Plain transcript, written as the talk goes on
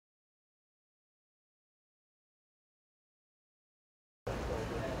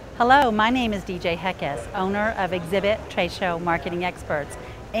Hello, my name is DJ Heckes, owner of EXHIB-IT Trade Show Marketing Experts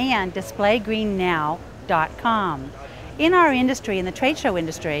and DisplayGreenNow.com. In our industry, in the trade show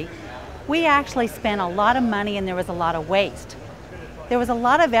industry, we actually spent a lot of money and there was a lot of waste. There was a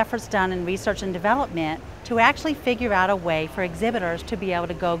lot of efforts done in research and development to actually figure out a way for exhibitors to be able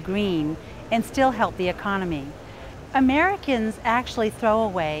to go green and still help the economy. Americans actually throw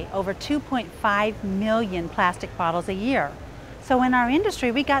away over 2.5 million plastic bottles a year. So in our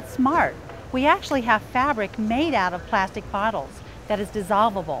industry, we got smart. We actually have fabric made out of plastic bottles that is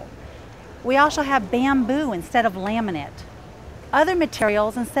dissolvable. We also have bamboo instead of laminate. Other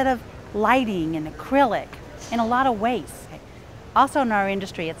materials instead of lighting and acrylic, and a lot of waste. Also in our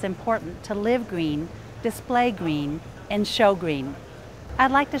industry, it's important to live green, display green, and show green.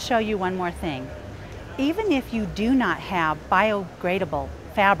 I'd like to show you one more thing. Even if you do not have biodegradable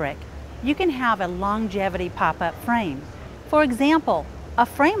fabric, you can have a longevity pop-up frame. For example, a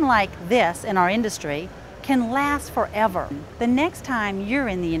frame like this in our industry can last forever. The next time you're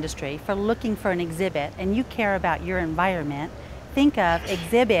in the industry for looking for an exhibit and you care about your environment, think of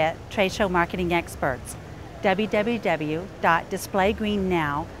EXHIB-IT Trade Show Marketing Experts,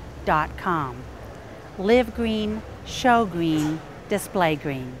 www.DisplayGreenNow.com. Live green, show green, display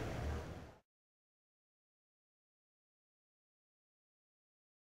green.